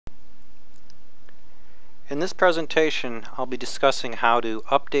In this presentation, I'll be discussing how to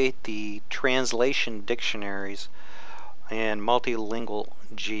update the translation dictionaries in Multilingual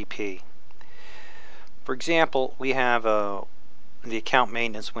GP. For example, we have the account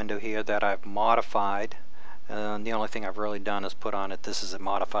maintenance window here that I've modified. The only thing I've really done is put on it, this is a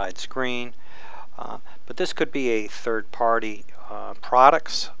modified screen. But this could be a third-party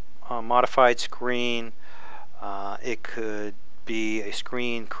products modified screen. It could be a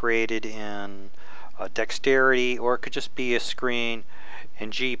screen created in Dexterity, or it could just be a screen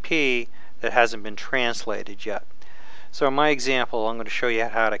in GP that hasn't been translated yet. So in my example, I'm going to show you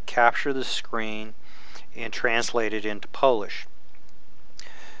how to capture the screen and translate it into Polish.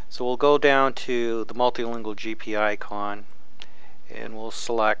 So we'll go down to the Multilingual GP icon and we'll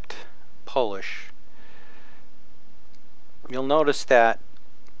select Polish. You'll notice that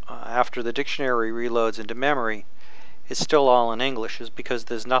after the dictionary reloads into memory, it's still all in English, is because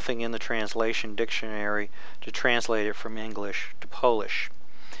there's nothing in the translation dictionary to translate it from English to Polish.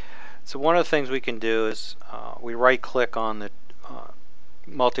 So one of the things we can do is we right click on the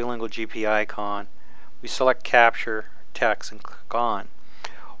Multilingual GP icon, we select capture text and click on,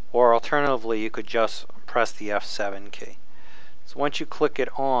 or alternatively you could just press the F7 key. So once you click it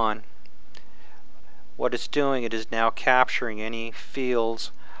on, what it's doing, it is now capturing any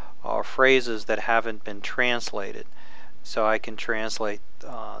fields or phrases that haven't been translated. So I can translate,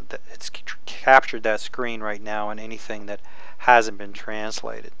 it's captured that screen right now on anything that hasn't been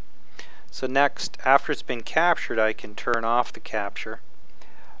translated. So next, after it's been captured, I can turn off the capture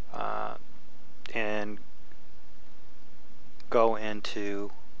and go into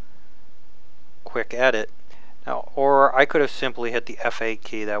quick edit. Now, or I could have simply hit the F8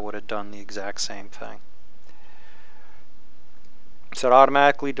 key, that would have done the exact same thing. So it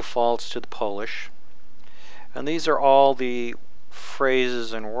automatically defaults to the Polish. And these are all the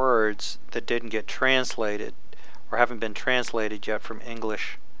phrases and words that didn't get translated or haven't been translated yet from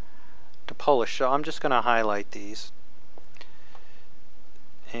English to Polish. So I'm just going to highlight these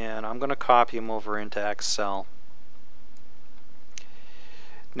and I'm going to copy them over into Excel.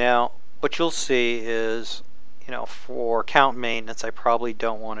 Now what you'll see is, for account maintenance, I probably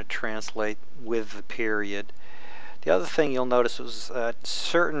don't want to translate with the period. The other thing you'll notice is that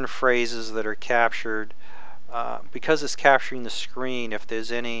certain phrases that are captured, because it's capturing the screen, if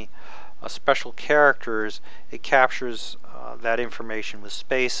there's any special characters, it captures that information with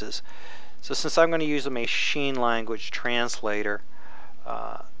spaces. So since I'm going to use a machine language translator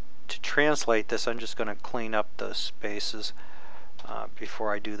to translate this, I'm just going to clean up those spaces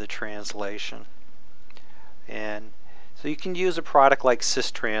before I do the translation. And so you can use a product like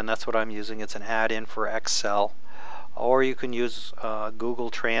Systran, that's what I'm using. It's an add-in for Excel. Or you can use Google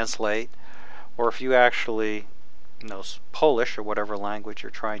Translate, or if you actually know Polish or whatever language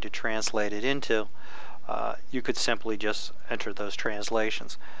you're trying to translate it into, you could simply just enter those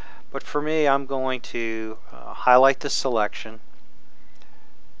translations. But for me, I'm going to highlight this selection,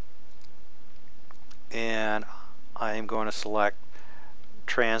 and I am going to select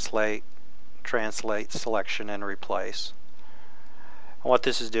Translate, Selection, and Replace. And what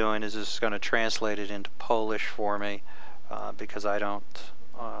this is doing is it's going to translate it into Polish for me because I don't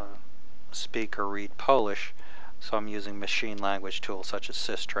speak or read Polish, so I'm using machine language tools such as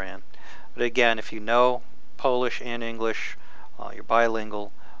Systran. But again, if you know Polish and English, you're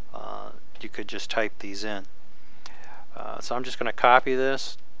bilingual, you could just type these in. So I'm just going to copy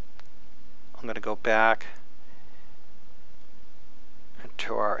this. I'm going to go back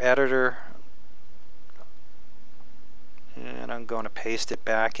to our editor, and I'm going to paste it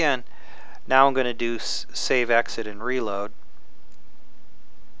back in. Now I'm going to do save, exit, and reload.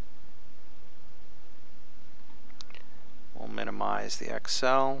 We'll minimize the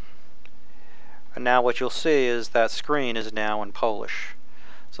Excel. And now what you'll see is that screen is now in Polish.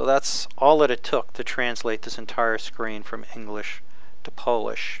 So that's all that it took to translate this entire screen from English to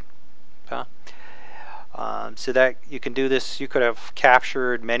Polish. Okay? So that you can do this, you could have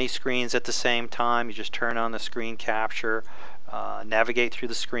captured many screens at the same time. You just turn on the screen capture, navigate through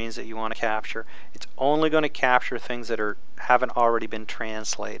the screens that you want to capture. It's only going to capture things that haven't already been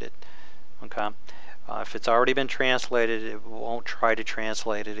translated. Okay? If it's already been translated, it won't try to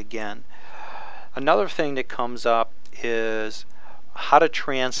translate it again. Another thing that comes up is how to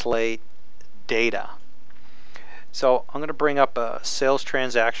translate data. So I'm going to bring up a sales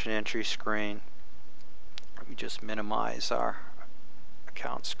transaction entry screen. Let me just minimize our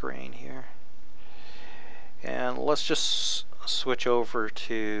account screen here. And let's just switch over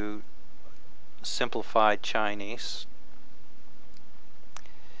to simplified Chinese.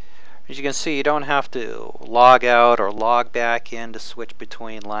 As you can see, you don't have to log out or log back in to switch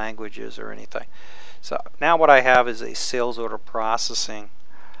between languages or anything. So now what I have is a sales order processing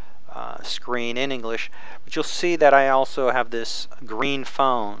screen in English, but you'll see that I also have this green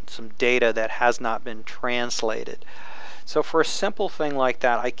phone, some data that has not been translated. So for a simple thing like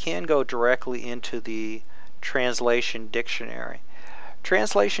that, I can go directly into the translation dictionary.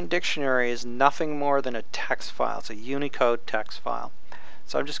 Translation dictionary is nothing more than a text file. It's a Unicode text file.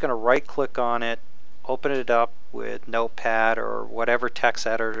 So I'm just going to right click on it, open it up with Notepad or whatever text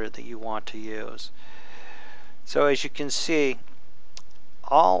editor that you want to use. So as you can see,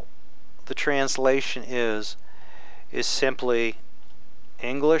 all the translation is simply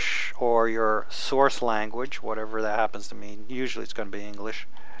English or your source language, whatever that happens to mean. Usually it's going to be English.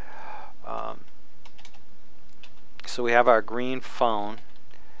 So we have our green phone,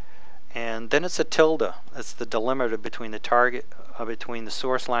 and then it's a tilde. That's the delimiter between the target, between the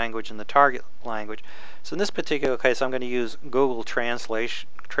source language and the target language. So in this particular case, I'm going to use Google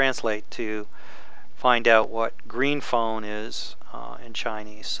Translate to find out what green phone is in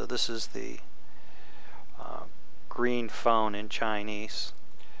Chinese. So this is the green phone in Chinese.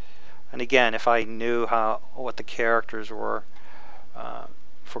 And again, if I knew what the characters were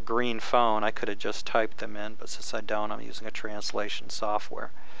for green phone, I could have just typed them in, but since I don't, I'm using a translation software.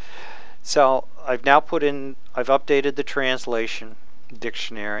 So I've now I've updated the translation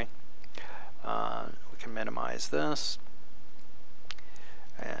dictionary. We can minimize this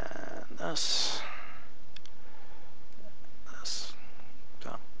and this.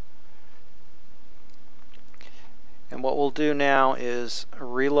 And what we'll do now is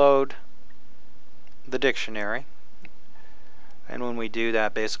reload the dictionary. And when we do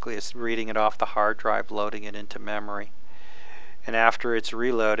that, basically it's reading it off the hard drive, loading it into memory. And after it's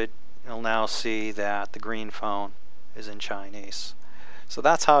reloaded, you'll now see that the green phone is in Chinese. So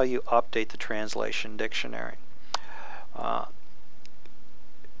that's how you update the translation dictionary.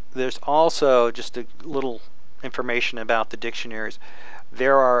 There's also just a little information about the dictionaries.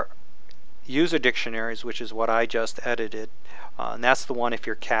 There are user dictionaries, which is what I just edited, and that's the one, if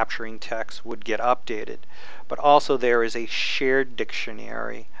you're capturing text, would get updated. But also there is a shared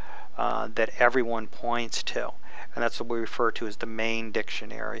dictionary that everyone points to, and that's what we refer to as the main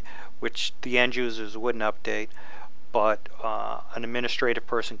dictionary, which the end users wouldn't update, but an administrative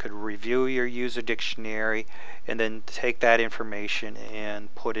person could review your user dictionary and then take that information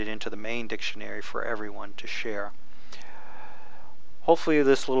and put it into the main dictionary for everyone to share. Hopefully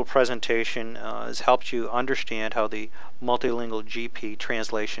this little presentation has helped you understand how the Multilingual GP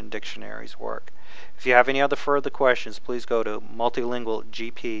translation dictionaries work. If you have any other further questions, please go to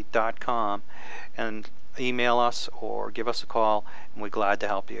multilingualgp.com and email us or give us a call, and we're glad to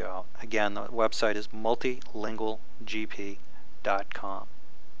help you out. Again, the website is multilingualgp.com.